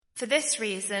For this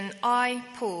reason, I,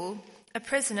 Paul, a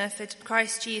prisoner for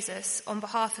Christ Jesus, on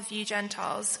behalf of you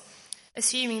Gentiles,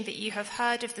 assuming that you have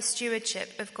heard of the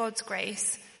stewardship of God's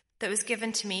grace that was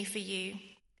given to me for you,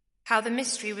 how the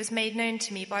mystery was made known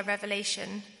to me by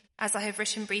revelation, as I have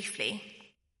written briefly.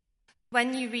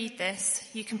 When you read this,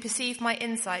 you can perceive my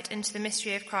insight into the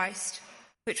mystery of Christ,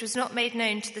 which was not made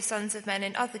known to the sons of men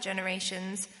in other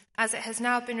generations, as it has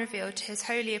now been revealed to his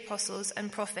holy apostles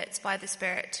and prophets by the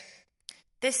Spirit.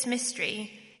 This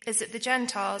mystery is that the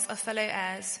Gentiles are fellow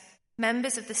heirs,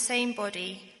 members of the same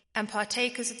body, and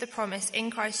partakers of the promise in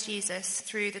Christ Jesus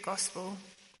through the gospel.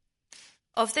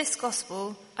 Of this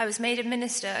gospel I was made a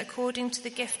minister according to the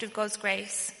gift of God's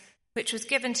grace, which was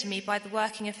given to me by the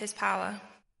working of his power.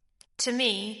 To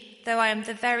me, though I am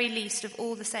the very least of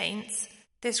all the saints,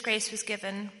 this grace was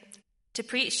given, to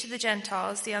preach to the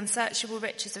Gentiles the unsearchable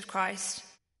riches of Christ,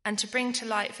 and to bring to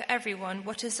light for everyone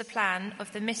what is the plan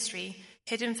of the mystery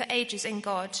hidden for ages in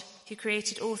God, who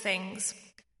created all things,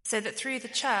 so that through the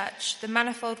church the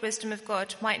manifold wisdom of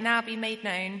God might now be made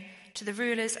known to the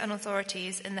rulers and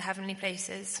authorities in the heavenly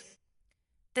places.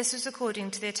 This was according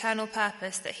to the eternal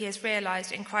purpose that he has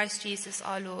realized in Christ Jesus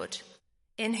our Lord,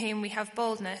 in whom we have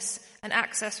boldness and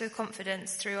access with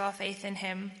confidence through our faith in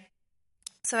him.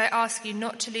 So I ask you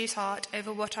not to lose heart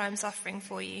over what I am suffering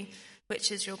for you,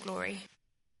 which is your glory.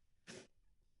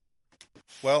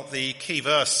 Well, the key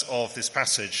verse of this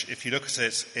passage, if you look at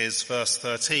it, is verse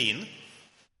 13.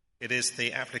 It is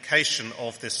the application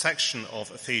of this section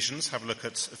of Ephesians. Have a look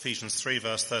at Ephesians 3,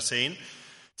 verse 13.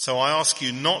 So I ask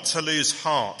you not to lose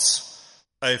heart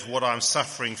over what I'm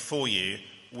suffering for you,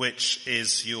 which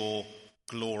is your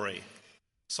glory.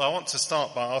 So I want to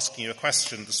start by asking you a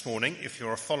question this morning. If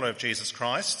you're a follower of Jesus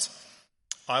Christ,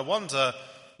 I wonder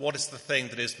what is the thing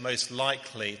that is most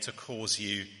likely to cause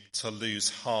you to lose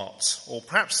heart, or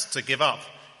perhaps to give up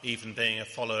even being a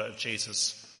follower of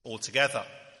Jesus altogether.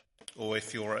 Or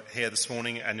if you're here this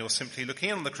morning and you're simply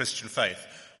looking on the Christian faith,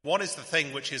 what is the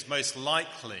thing which is most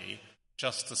likely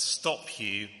just to stop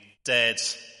you dead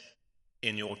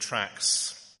in your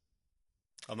tracks?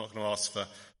 I'm not going to ask for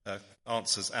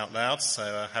answers out loud,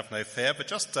 so have no fear, but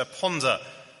just ponder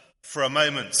for a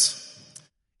moment.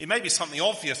 It may be something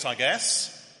obvious, I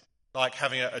guess, like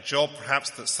having a job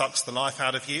perhaps that sucks the life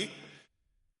out of you,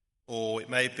 or it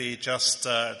may be just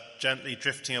gently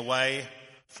drifting away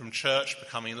from church,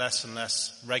 becoming less and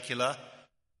less regular.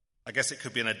 I guess it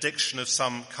could be an addiction of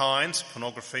some kind,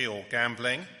 pornography or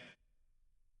gambling.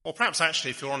 Or perhaps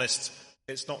actually, if you're honest,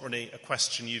 it's not really a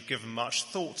question you've given much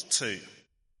thought to.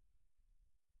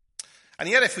 And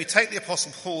yet, if we take the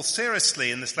Apostle Paul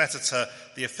seriously in this letter to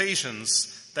the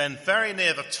Ephesians, then very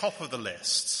near the top of the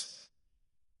list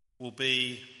will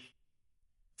be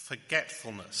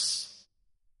forgetfulness.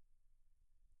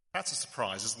 That's a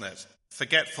surprise, isn't it?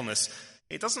 Forgetfulness.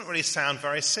 It doesn't really sound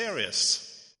very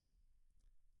serious.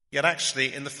 Yet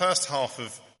actually, in the first half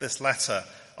of this letter,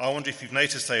 I wonder if you've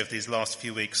noticed over these last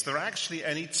few weeks, there are actually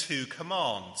only two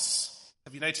commands.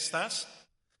 Have you noticed that?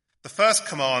 The first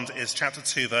command is chapter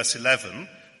 2, verse 11.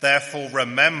 Therefore,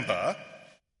 remember.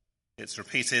 It's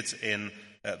repeated in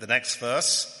the next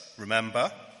verse,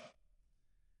 remember.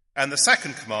 And the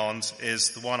second command is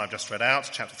the one I've just read out,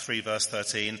 chapter 3, verse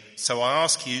 13. So I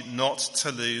ask you not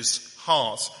to lose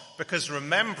heart, because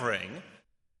remembering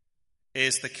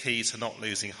is the key to not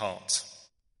losing heart,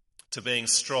 to being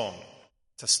strong,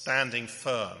 to standing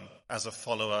firm as a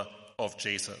follower of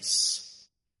Jesus.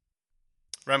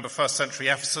 Remember, first century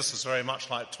Ephesus was very much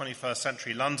like 21st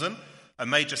century London, a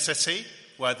major city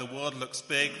where the world looks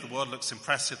big, the world looks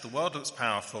impressive, the world looks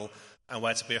powerful, and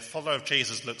where to be a follower of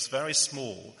Jesus looks very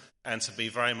small and to be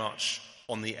very much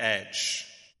on the edge.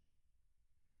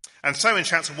 And so in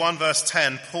chapter 1, verse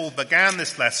 10, Paul began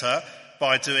this letter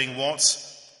by doing what?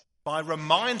 By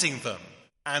reminding them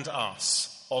and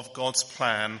us of God's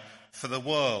plan for the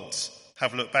world.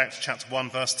 Have a look back to chapter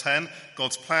 1, verse 10.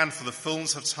 God's plan for the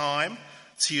fullness of time,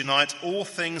 to unite all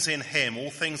things in him,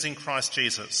 all things in Christ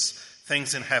Jesus,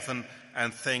 things in heaven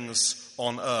and things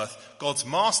on earth. God's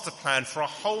master plan for a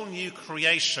whole new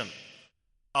creation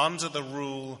under the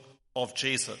rule of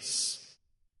Jesus.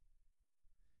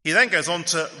 He then goes on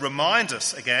to remind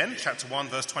us again, chapter 1,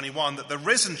 verse 21, that the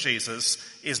risen Jesus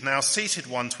is now seated,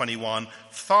 121,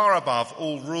 far above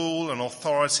all rule and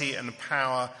authority and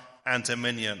power and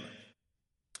dominion,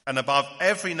 and above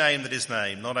every name that is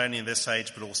named, not only in this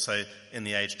age but also in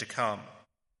the age to come.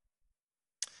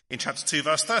 In chapter 2,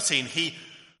 verse 13, he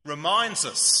reminds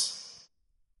us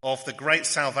of the great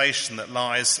salvation that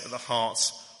lies at the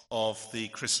heart of the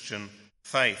Christian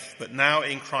faith. But now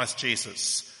in Christ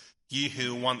Jesus, you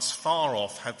who were once far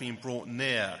off have been brought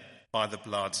near by the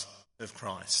blood of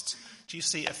Christ. Do you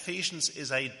see, Ephesians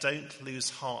is a don't lose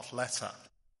heart letter.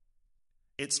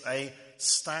 It's a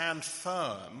stand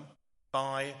firm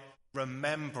by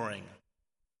remembering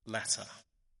letter.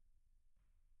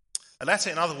 A letter,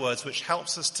 in other words, which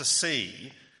helps us to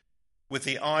see with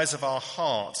the eyes of our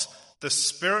heart the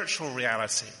spiritual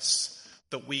realities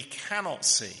that we cannot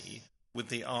see with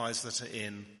the eyes that are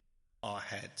in our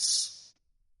heads.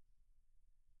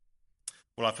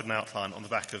 Well, I put an outline on the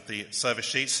back of the service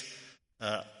sheet.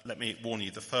 Let me warn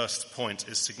you, the first point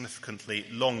is significantly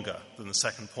longer than the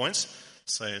second point,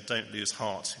 so don't lose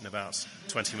heart in about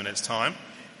 20 minutes' time.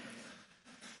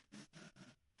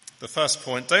 The first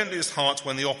point, don't lose heart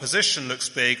when the opposition looks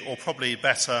big, or probably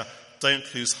better, don't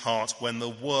lose heart when the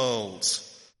world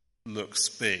looks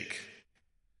big.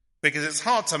 Because it's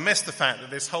hard to miss the fact that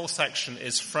this whole section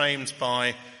is framed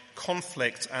by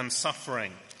conflict and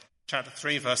suffering. Chapter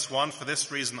 3, verse 1, for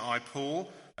this reason I,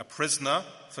 Paul, a prisoner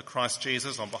for Christ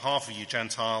Jesus on behalf of you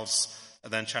Gentiles.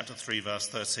 And then chapter 3, verse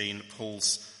 13,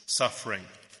 Paul's suffering.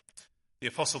 The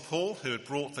Apostle Paul, who had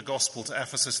brought the gospel to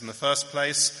Ephesus in the first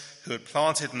place, who had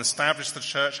planted and established the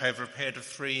church over a period of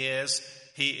 3 years,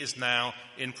 he is now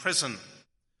in prison.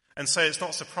 And so it's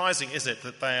not surprising, is it,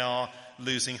 that they are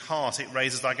losing heart. It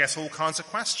raises, I guess, all kinds of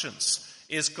questions.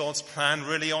 Is God's plan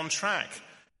really on track?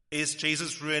 Is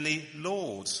Jesus really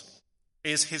Lord?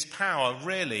 Is his power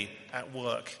really at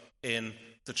work in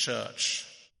the church?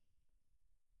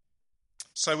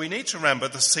 So we need to remember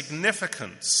the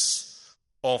significance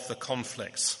of the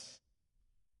conflict.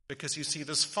 Because you see,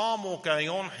 there's far more going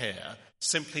on here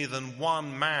simply than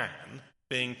one man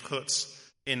being put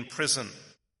in prison.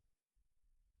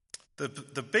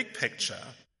 The big picture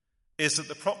is that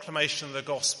the proclamation of the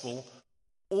gospel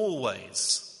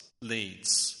always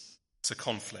leads to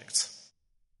conflict.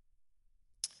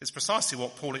 It's precisely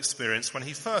what Paul experienced when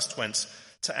he first went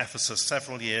to Ephesus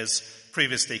several years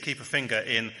previously. Keep a finger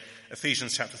in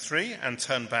Ephesians chapter 3 and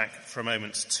turn back for a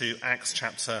moment to Acts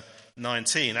chapter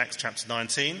 19. Acts chapter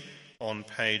 19 on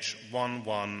page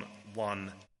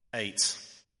 1118.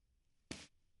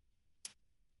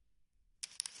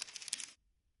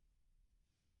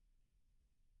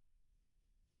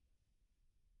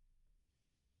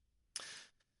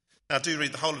 Now, do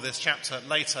read the whole of this chapter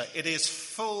later. It is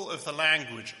full of the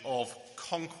language of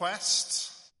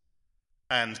conquest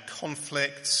and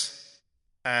conflict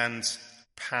and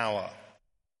power.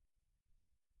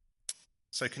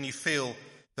 So can you feel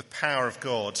the power of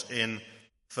God in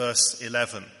verse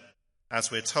 11, as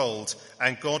we're told,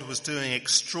 and God was doing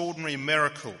extraordinary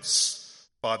miracles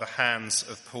by the hands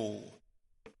of Paul?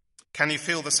 Can you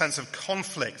feel the sense of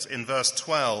conflict in verse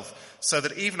 12, so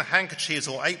that even handkerchiefs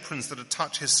or aprons that had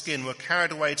touched his skin were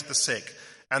carried away to the sick,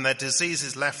 and their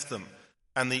diseases left them,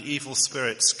 and the evil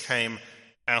spirits came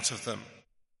out of them?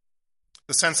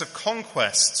 The sense of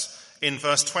conquest in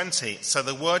verse 20, so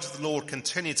the word of the Lord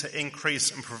continued to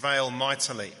increase and prevail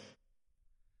mightily.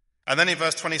 And then in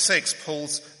verse 26,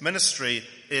 Paul's ministry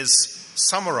is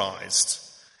summarized.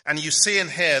 And you see in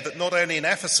here that not only in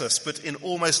Ephesus, but in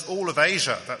almost all of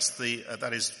Asia,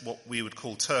 that is what we would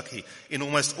call Turkey, in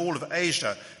almost all of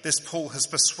Asia, this Paul has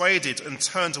persuaded and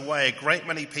turned away a great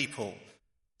many people,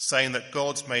 saying that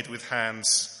gods made with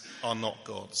hands are not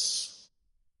gods.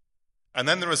 And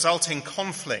then the resulting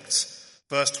conflict,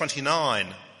 verse 29.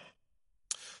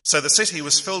 So the city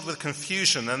was filled with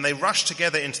confusion, and they rushed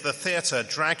together into the theatre,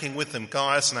 dragging with them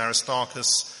Gaius and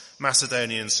Aristarchus,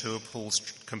 Macedonians who were Paul's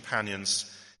companions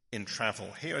in travel.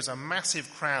 Here is a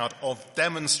massive crowd of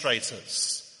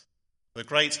demonstrators. The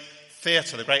great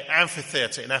theatre, the great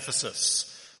amphitheatre in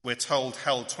Ephesus, we're told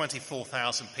held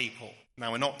 24,000 people.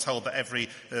 Now, we're not told that every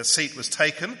seat was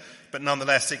taken, but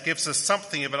nonetheless it gives us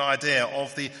something of an idea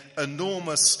of the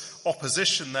enormous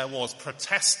opposition there was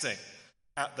protesting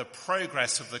at the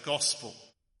progress of the gospel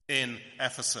in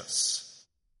Ephesus.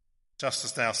 Just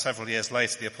as now, several years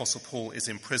later, the Apostle Paul is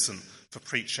in prison for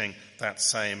preaching that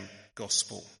same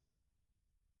gospel.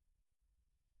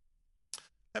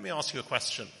 Let me ask you a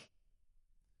question.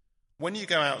 When you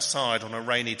go outside on a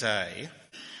rainy day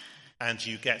and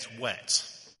you get wet,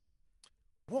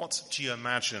 what do you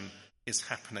imagine is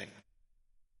happening?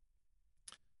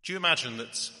 Do you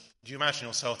imagine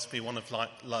yourself to be one of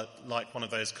like one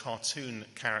of those cartoon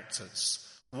characters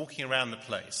walking around the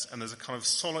place, and there's a kind of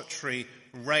solitary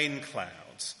rain cloud,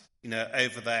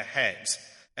 over their head,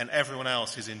 and everyone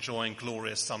else is enjoying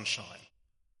glorious sunshine?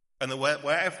 And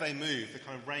wherever they move, the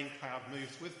kind of rain cloud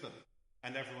moves with them,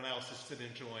 and everyone else is still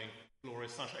enjoying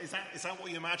glorious sunshine. Is that what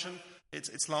you imagine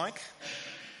it's like?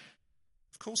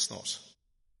 Of course not.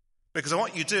 Because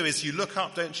what you do is you look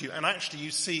up, don't you, and actually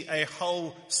you see a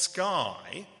whole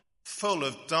sky full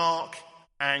of dark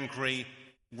angry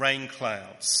rain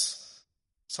clouds,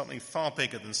 something far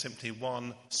bigger than simply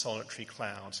one solitary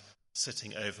cloud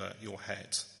sitting over your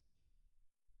head.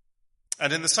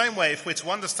 And in the same way, if we're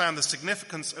to understand the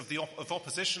significance of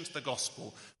opposition to the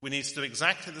gospel, we need to do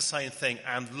exactly the same thing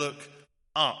and look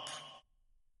up.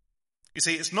 You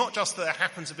see, it's not just that there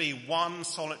happened to be one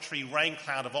solitary rain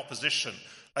cloud of opposition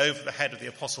over the head of the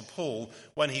Apostle Paul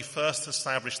when he first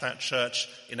established that church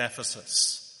in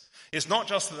Ephesus. It's not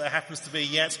just that there happens to be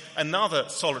yet another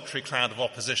solitary cloud of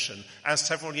opposition, as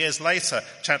several years later,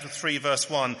 chapter 3, verse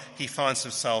 1, he finds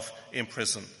himself in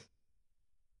prison.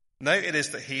 No, it is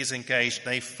that he is engaged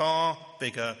in a far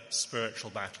bigger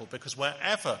spiritual battle, because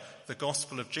wherever the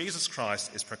gospel of Jesus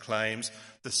Christ is proclaimed,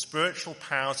 the spiritual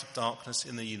powers of darkness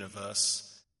in the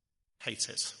universe hate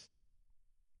it.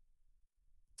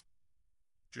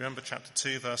 Do you remember chapter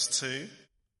 2, verse 2?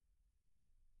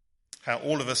 How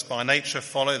all of us by nature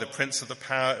follow the prince of the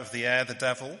power of the air, the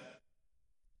devil.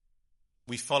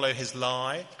 We follow his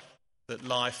lie that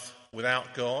life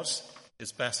without God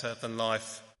is better than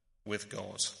life with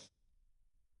God.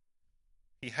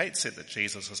 He hates it that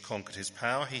Jesus has conquered his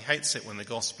power. He hates it when the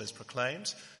gospel is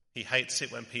proclaimed. He hates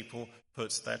it when people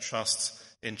put their trust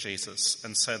in Jesus.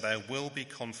 And so there will be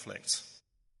conflict.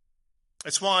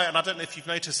 It's why, and I don't know if you've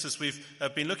noticed as we've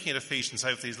been looking at Ephesians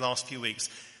over these last few weeks,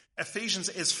 Ephesians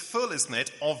is full, isn't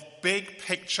it, of big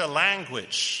picture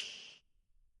language.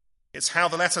 It's how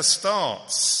the letter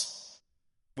starts,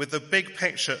 with the big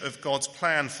picture of God's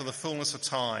plan for the fullness of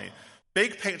time.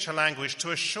 Big picture language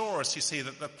to assure us, you see,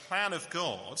 that the plan of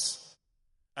God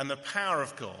and the power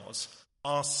of God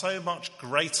are so much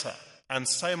greater and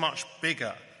so much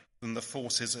bigger than the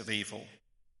forces of evil.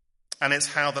 And it's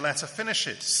how the letter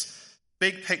finishes.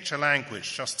 Big picture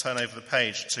language. Just turn over the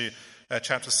page to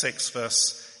chapter 6,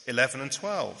 verse 11 and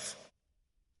 12.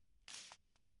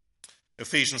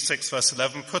 Ephesians 6, verse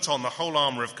 11, put on the whole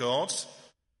armour of God,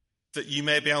 that you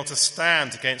may be able to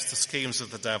stand against the schemes of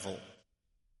the devil.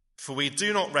 For we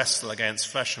do not wrestle against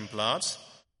flesh and blood,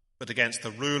 but against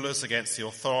the rulers, against the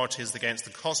authorities, against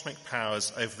the cosmic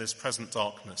powers over this present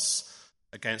darkness,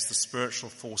 against the spiritual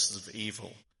forces of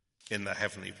evil in the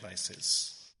heavenly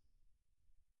places.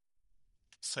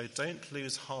 So don't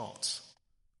lose heart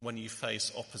when you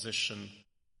face opposition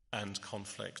and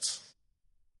conflict.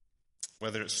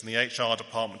 Whether it's from the HR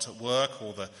department at work,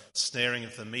 or the sneering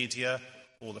of the media,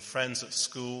 or the friends at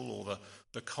school, or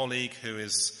the colleague who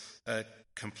is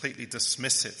completely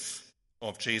dismissive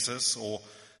of Jesus, or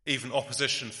even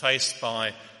opposition faced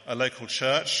by a local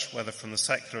church, whether from the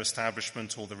secular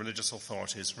establishment or the religious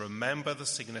authorities, remember the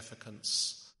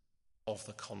significance of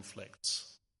the conflict.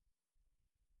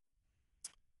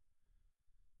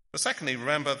 But secondly,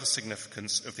 remember the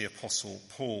significance of the Apostle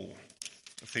Paul.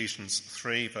 Ephesians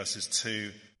 3, verses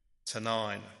 2 to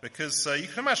 9. Because you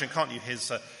can imagine, can't you,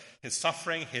 his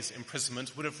suffering, his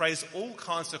imprisonment would have raised all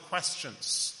kinds of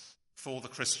questions for the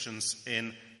Christians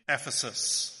in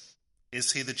Ephesus.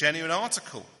 Is he the genuine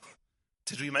article?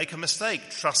 Did we make a mistake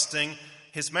trusting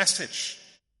his message?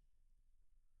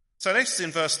 So notice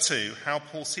in verse 2 how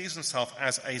Paul sees himself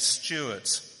as a steward,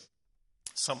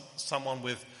 someone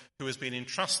who has been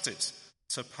entrusted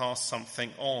to pass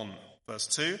something on. Verse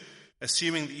 2,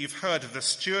 assuming that you've heard of the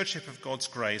stewardship of God's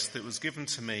grace that was given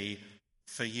to me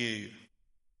for you.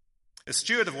 A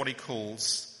steward of what he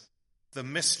calls the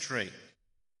mystery.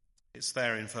 It's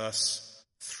there in verse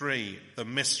 3. The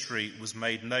mystery was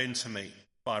made known to me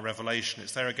by revelation.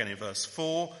 It's there again in verse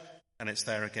 4, and it's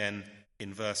there again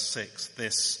in verse 6.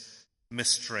 This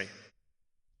mystery.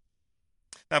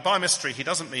 Now, by mystery, he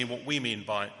doesn't mean what we mean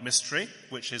by mystery,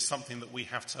 which is something that we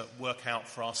have to work out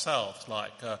for ourselves,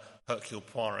 like Hercule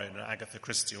Poirot and Agatha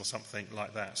Christie or something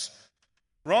like that.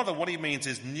 Rather, what he means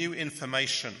is new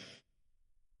information.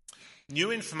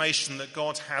 New information that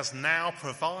God has now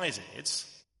provided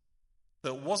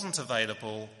that wasn't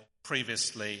available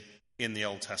previously in the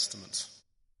Old Testament,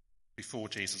 before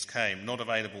Jesus came. Not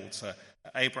available to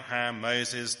Abraham,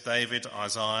 Moses, David,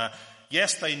 Isaiah.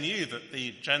 Yes, they knew that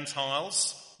the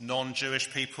Gentiles,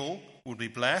 non-Jewish people, would be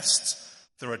blessed.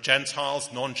 There are Gentiles,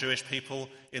 non-Jewish people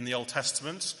in the Old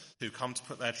Testament who come to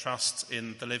put their trust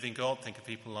in the living God. Think of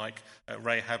people like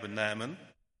Rahab and Naaman.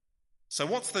 So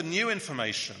what's the new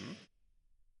information?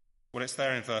 Well, it's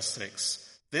there in verse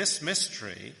 6. This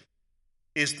mystery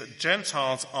is that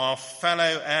Gentiles are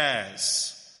fellow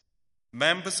heirs,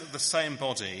 members of the same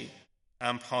body,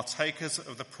 and partakers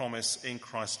of the promise in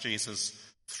Christ Jesus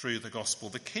through the gospel.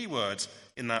 The key word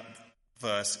in that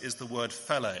verse is the word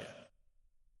fellow.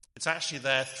 It's actually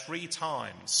there 3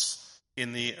 times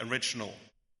in the original.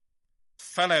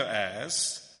 Fellow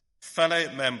heirs, fellow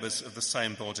members of the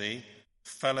same body,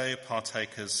 fellow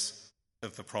partakers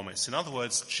of the promise. In other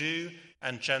words, Jew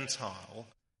and Gentile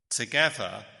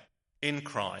together in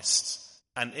Christ,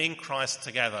 and in Christ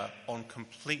together on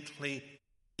completely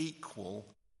equal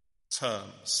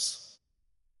terms.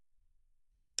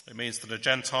 It means that a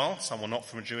Gentile, someone not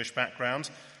from a Jewish background,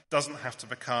 doesn't have to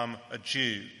become a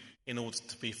Jew in order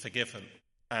to be forgiven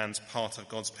and part of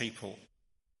God's people.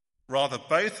 Rather,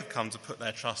 both have come to put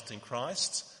their trust in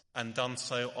Christ and done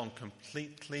so on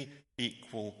completely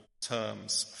equal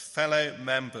terms. Fellow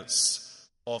members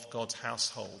of God's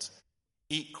household,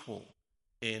 equal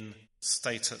in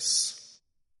status.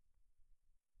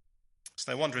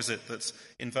 So no wonder is it that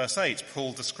in verse 8,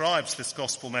 Paul describes this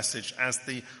gospel message as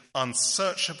the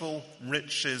unsearchable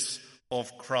riches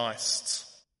of Christ.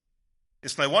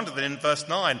 It's no wonder that in verse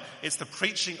 9, it's the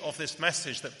preaching of this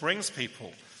message that brings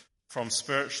people from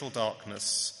spiritual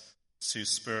darkness to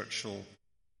spiritual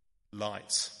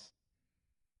light.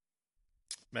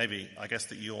 Maybe, I guess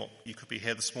that you could be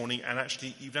here this morning and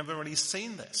actually you've never really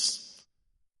seen this.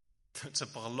 To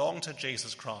belong to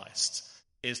Jesus Christ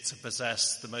is to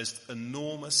possess the most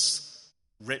enormous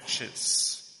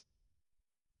riches,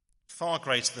 far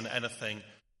greater than anything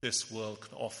this world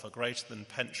can offer, greater than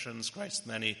pensions, greater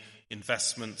than any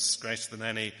investments, greater than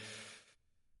any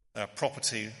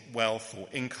property wealth or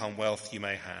income wealth you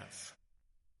may have.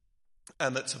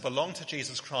 And that to belong to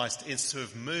Jesus Christ is to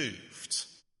have moved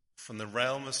from the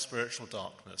realm of spiritual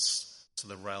darkness to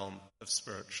the realm of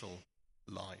spiritual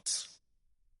light.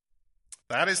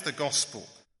 That is the gospel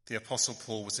the Apostle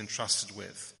Paul was entrusted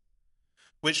with,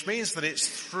 which means that it's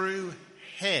through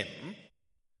him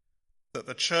that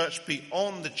the church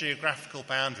beyond the geographical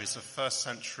boundaries of first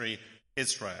century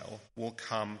Israel will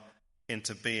come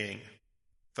into being.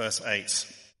 Verse 8,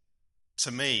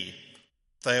 to me,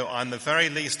 though I'm the very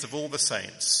least of all the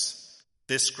saints,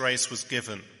 this grace was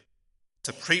given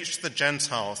to preach to the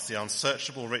Gentiles the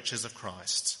unsearchable riches of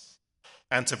Christ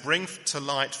and to bring to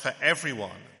light for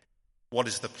everyone what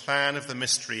is the plan of the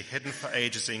mystery hidden for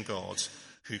ages in God,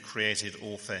 who created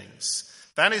all things.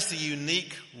 That is the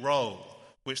unique role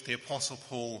which the Apostle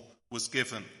Paul was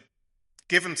given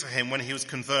to him when he was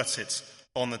converted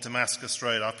on the Damascus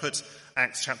Road. I put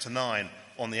Acts chapter 9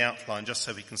 on the outline just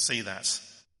so we can see that.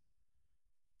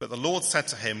 But the Lord said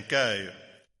to him, go,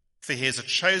 for he is a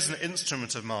chosen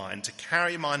instrument of mine to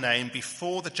carry my name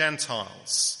before the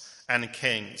Gentiles and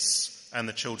kings and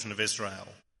the children of Israel.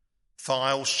 For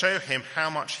I will show him how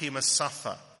much he must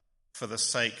suffer for the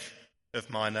sake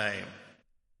of my name.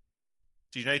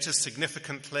 Do you notice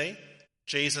significantly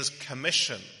Jesus'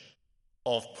 commission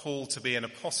of Paul to be an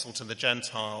apostle to the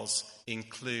Gentiles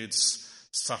includes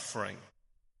suffering?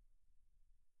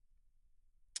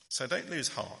 So don't lose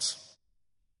heart.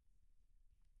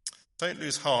 Don't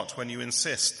lose heart when you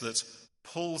insist that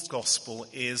Paul's gospel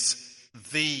is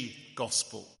the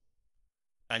gospel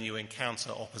and you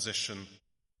encounter opposition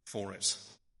for it.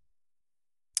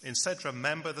 Instead,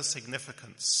 remember the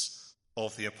significance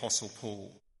of the Apostle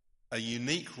Paul, a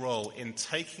unique role in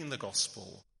taking the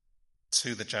gospel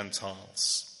to the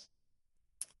Gentiles,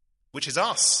 which is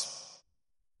us.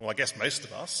 Well, I guess most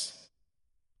of us.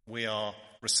 We are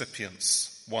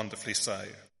recipients, wonderfully so.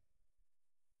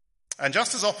 And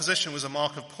just as opposition was a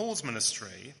mark of Paul's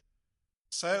ministry,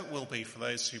 so it will be for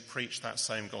those who preach that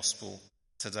same gospel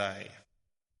today.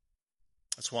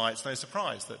 That's why it's no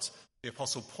surprise that the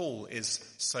Apostle Paul is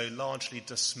so largely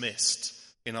dismissed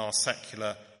in our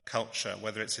secular culture,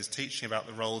 whether it's his teaching about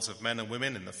the roles of men and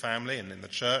women in the family and in the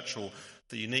church, or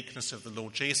the uniqueness of the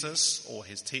Lord Jesus, or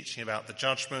his teaching about the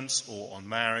judgments, or on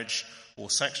marriage, or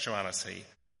sexuality.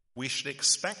 We should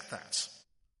expect that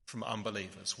from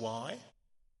unbelievers. Why?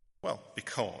 Well,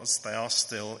 because they are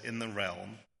still in the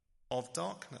realm of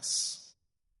darkness.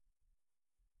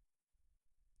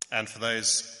 And for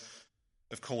those,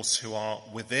 of course, who are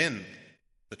within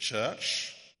the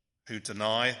church, who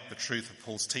deny the truth of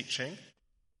Paul's teaching,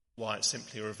 why, it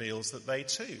simply reveals that they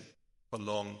too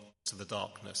belong to the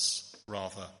darkness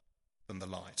rather than the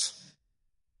light.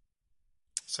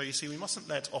 So you see, we mustn't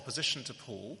let opposition to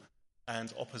Paul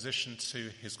and opposition to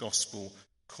his gospel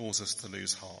cause us to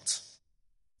lose heart.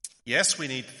 Yes, we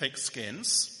need thick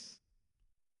skins,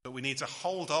 but we need to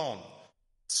hold on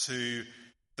to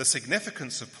the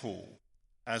significance of Paul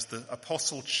as the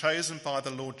apostle chosen by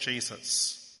the Lord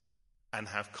Jesus and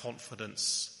have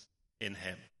confidence in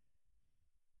him.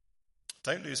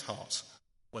 Don't lose heart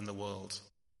when the world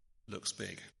looks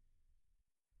big.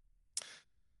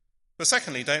 But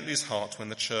secondly, don't lose heart when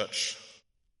the church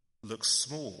looks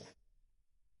small.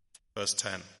 Verse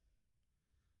 10.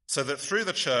 So that through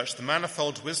the church the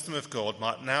manifold wisdom of God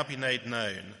might now be made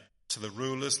known to the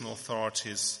rulers and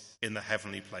authorities in the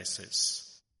heavenly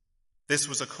places. This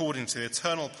was according to the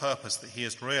eternal purpose that he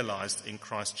has realized in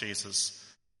Christ Jesus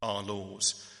our Lord.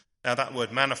 Now that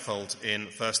word manifold in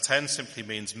verse 10 simply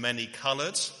means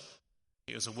many-coloured.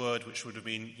 It was a word which would have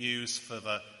been used for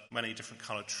the many different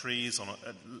coloured trees,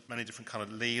 many different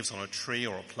coloured leaves on a tree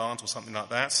or a plant or something like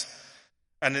that.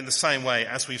 And in the same way,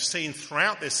 as we've seen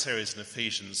throughout this series in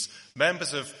Ephesians,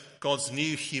 members of God's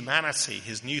new humanity,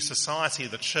 his new society,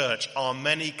 the church, are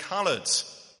many-coloured.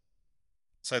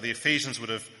 So the Ephesians would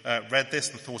have read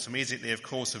this and thought immediately, of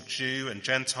course, of Jew and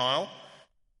Gentile.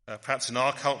 Perhaps in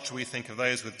our culture we think of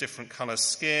those with different colour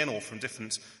skin or from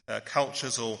different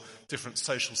cultures or different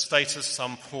social status,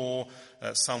 some poor,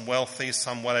 some wealthy,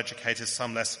 some well-educated,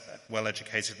 some less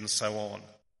well-educated, and so on.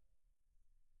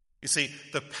 You see,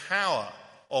 the power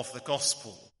of the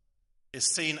gospel is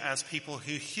seen as people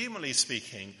who, humanly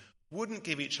speaking, wouldn't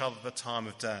give each other the time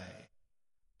of day,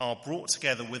 are brought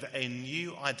together with a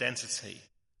new identity,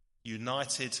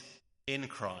 united in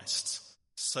Christ,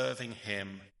 serving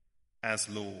him as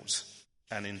Lord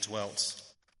and indwelt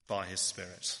by his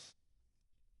Spirit.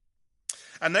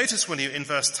 And notice, will you, in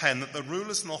verse 10, that the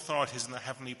rulers and authorities in the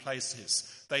heavenly places,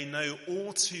 they know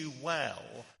all too well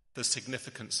the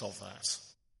significance of that.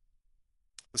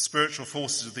 The spiritual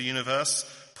forces of the universe,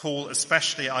 Paul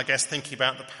especially, I guess, thinking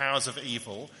about the powers of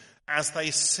evil, as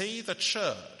they see the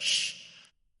church,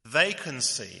 they can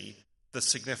see the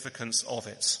significance of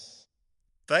it.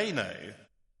 They know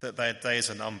that their days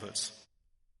are numbered,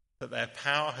 that their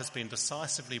power has been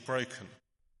decisively broken,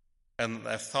 and that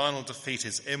their final defeat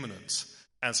is imminent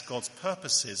as God's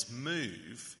purposes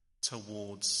move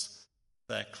towards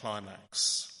their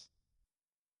climax.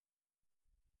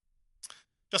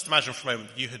 Just imagine for a moment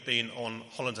that you had been on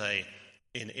holiday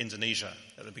in Indonesia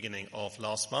at the beginning of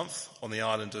last month on the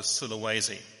island of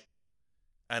Sulawesi.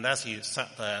 And as you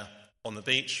sat there on the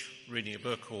beach, reading a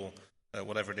book or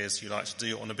whatever it is you like to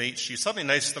do on the beach, you suddenly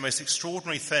noticed the most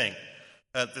extraordinary thing.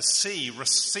 The sea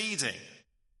receding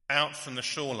out from the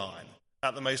shoreline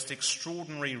at the most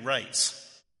extraordinary rate.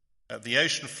 The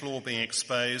ocean floor being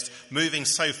exposed, moving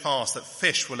so fast that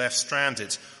fish were left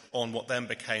stranded on what then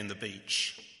became the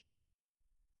beach.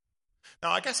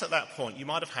 Now, I guess at that point you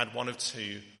might have had one of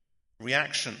two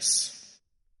reactions.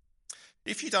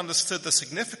 If you'd understood the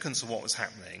significance of what was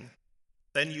happening,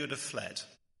 then you'd have fled.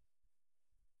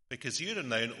 Because you'd have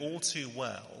known all too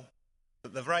well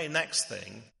that the very next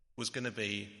thing was going to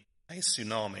be a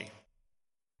tsunami.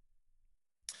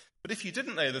 But if you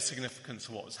didn't know the significance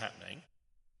of what was happening,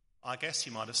 I guess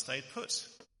you might have stayed put.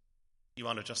 You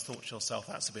might have just thought to yourself,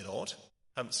 that's a bit odd.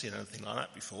 Haven't seen anything like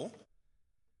that before.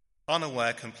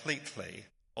 Unaware completely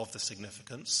of the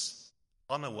significance,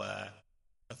 unaware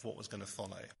of what was going to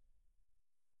follow.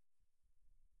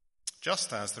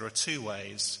 Just as there are two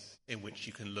ways in which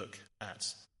you can look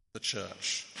at the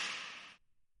church.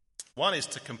 One is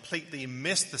to completely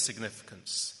miss the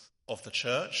significance of the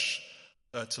church,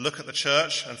 to look at the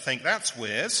church and think that's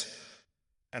weird,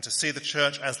 and to see the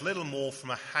church as little more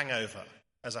from a hangover,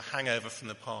 as a hangover from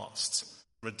the past,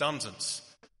 redundant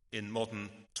in modern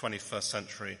 21st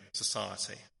century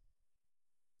society.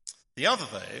 The other,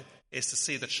 though, is to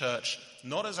see the church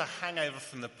not as a hangover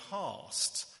from the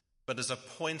past, but as a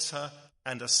pointer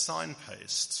and a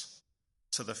signpost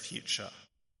to the future.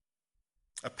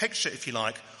 A picture, if you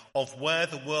like, of where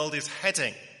the world is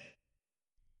heading.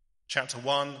 Chapter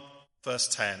 1, verse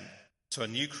 10, to a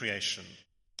new creation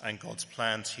and God's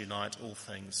plan to unite all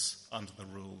things under the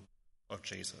rule of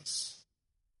Jesus.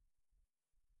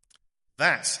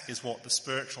 That is what the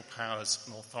spiritual powers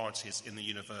and authorities in the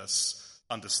universe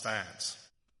understand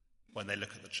when they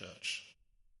look at the church.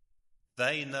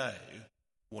 They know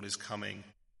what is coming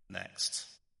next.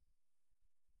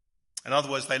 In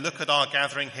other words, they look at our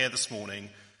gathering here this morning,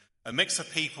 a mix of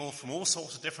people from all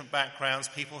sorts of different backgrounds,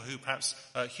 people who perhaps,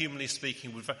 humanly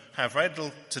speaking, would have very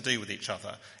little to do with each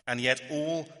other, and yet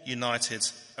all united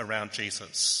around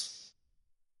Jesus.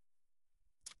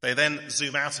 They then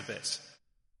zoom out a bit,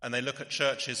 and they look at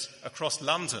churches across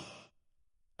London,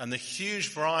 and the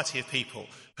huge variety of people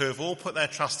who have all put their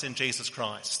trust in Jesus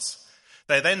Christ.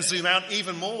 They then zoom out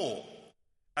even more,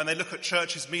 and they look at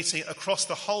churches meeting across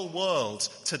the whole world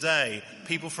today,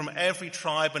 people from every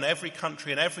tribe and every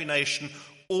country and every nation,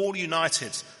 all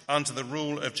united under the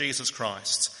rule of Jesus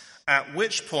Christ. At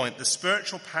which point the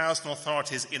spiritual powers and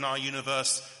authorities in our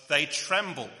universe, they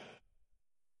tremble.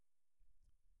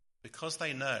 Because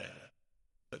they know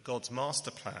that God's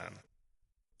master plan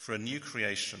for a new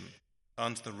creation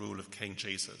under the rule of King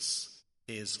Jesus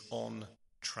is on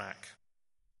track.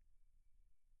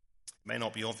 It may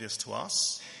not be obvious to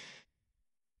us,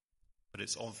 but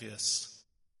it's obvious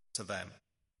to them.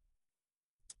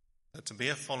 that to be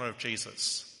a follower of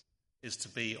Jesus is to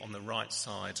be on the right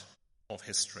side of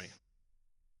history.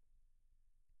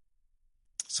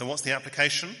 So what's the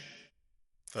application?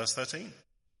 Verse 13.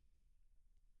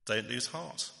 Don't lose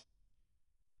heart.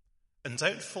 And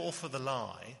don't fall for the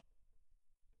lie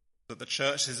that the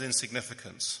church is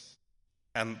insignificant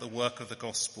and the work of the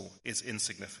gospel is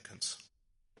insignificant.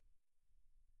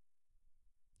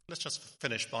 Let's just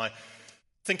finish by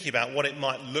thinking about what it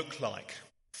might look like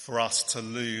for us to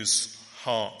lose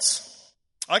heart.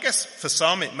 I guess for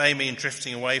some it may mean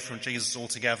drifting away from Jesus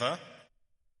altogether.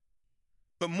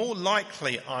 But more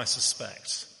likely, I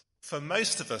suspect, for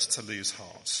most of us to lose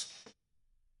heart,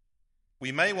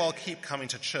 we may well keep coming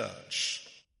to church,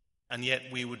 and yet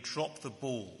we would drop the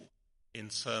ball in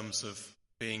terms of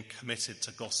being committed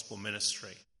to gospel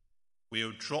ministry. We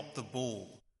would drop the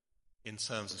ball in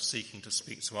terms of seeking to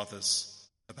speak to others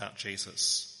about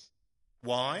Jesus.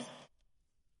 Why?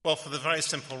 Well, for the very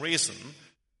simple reason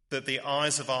that the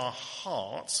eyes of our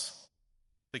heart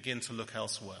begin to look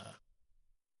elsewhere,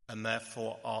 and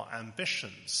therefore our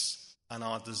ambitions and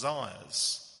our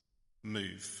desires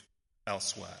move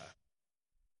elsewhere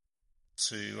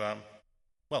to,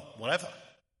 whatever,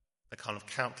 the kind of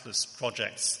countless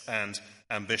projects and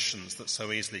ambitions that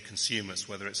so easily consume us,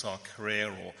 whether it's our career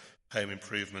or home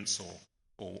improvements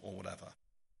or whatever.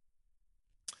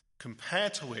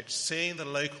 Compared to which, seeing the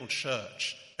local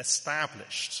church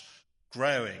established,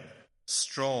 growing,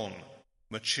 strong,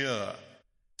 mature,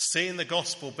 seeing the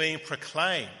gospel being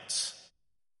proclaimed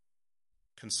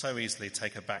can so easily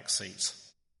take a back seat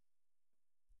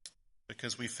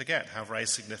because we forget how very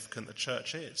significant the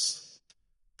church is,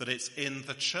 that it's in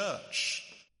the church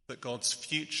that God's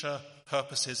future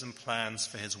purposes and plans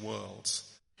for his world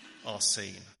are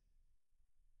seen.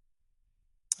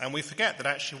 And we forget that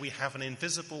actually we have an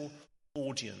invisible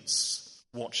audience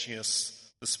watching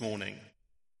us this morning.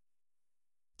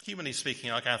 Humanly speaking,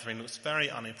 our gathering looks very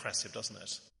unimpressive, doesn't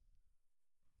it?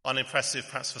 Unimpressive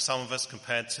perhaps for some of us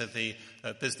compared to the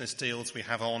business deals we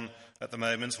have on at the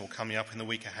moment or coming up in the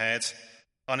week ahead.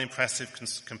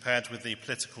 Unimpressive compared with the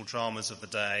political dramas of the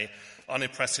day.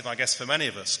 Unimpressive, I guess, for many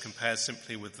of us compared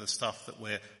simply with the stuff that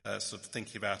we're sort of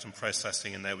thinking about and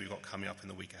processing and there we've got coming up in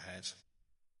the week ahead.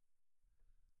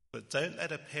 But don't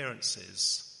let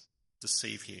appearances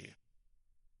deceive you.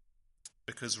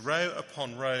 Because row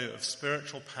upon row of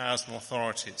spiritual powers and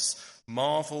authorities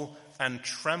marvel and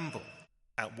tremble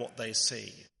at what they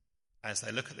see as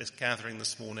they look at this gathering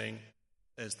this morning,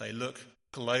 as they look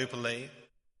globally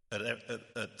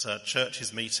at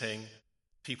churches meeting,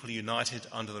 people united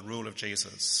under the rule of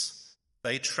Jesus.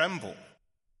 They tremble.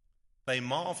 They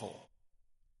marvel.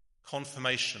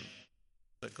 Confirmation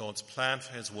that God's plan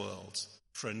for his world,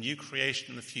 for a new creation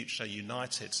in the future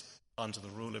united under the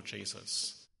rule of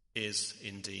Jesus, is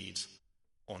indeed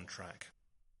on track.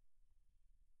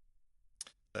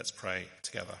 Let's pray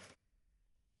together.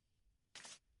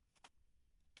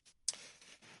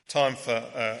 Time for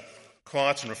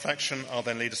quiet and reflection. I'll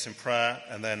then lead us in prayer,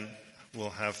 and then we'll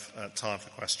have time for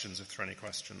questions if there are any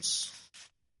questions.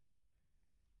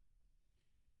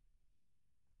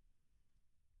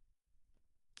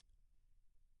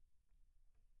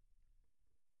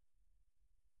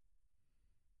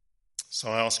 So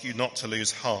I ask you not to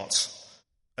lose heart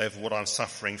over what I'm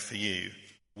suffering for you,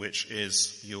 which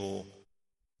is your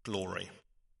glory.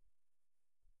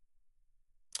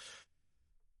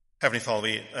 Heavenly Father,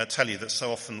 we tell you that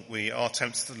so often we are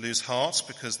tempted to lose heart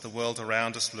because the world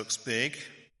around us looks big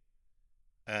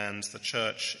and the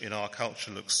church in our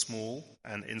culture looks small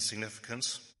and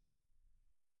insignificant.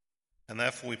 And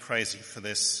therefore we praise you for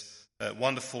this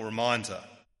wonderful reminder,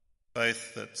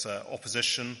 both that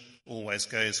opposition always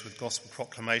goes with gospel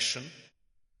proclamation,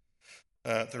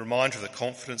 the reminder of the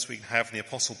confidence we can have in the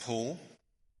Apostle Paul,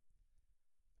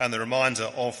 and the reminder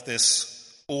of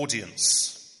this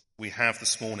audience we have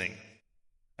this morning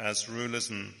as rulers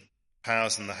and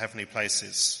powers in the heavenly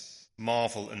places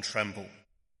marvel and tremble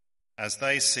as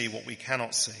they see what we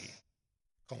cannot see,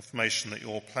 confirmation that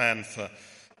your plan for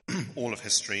all of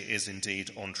history is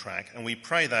indeed on track. And we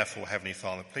pray therefore, Heavenly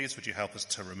Father, please would you help us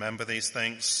to remember these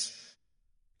things.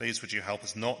 Please would you help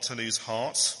us not to lose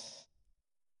heart.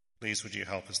 Please would you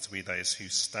help us to be those who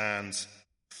stand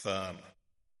firm.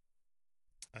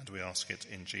 And we ask it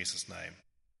in Jesus' name.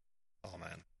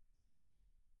 Amen.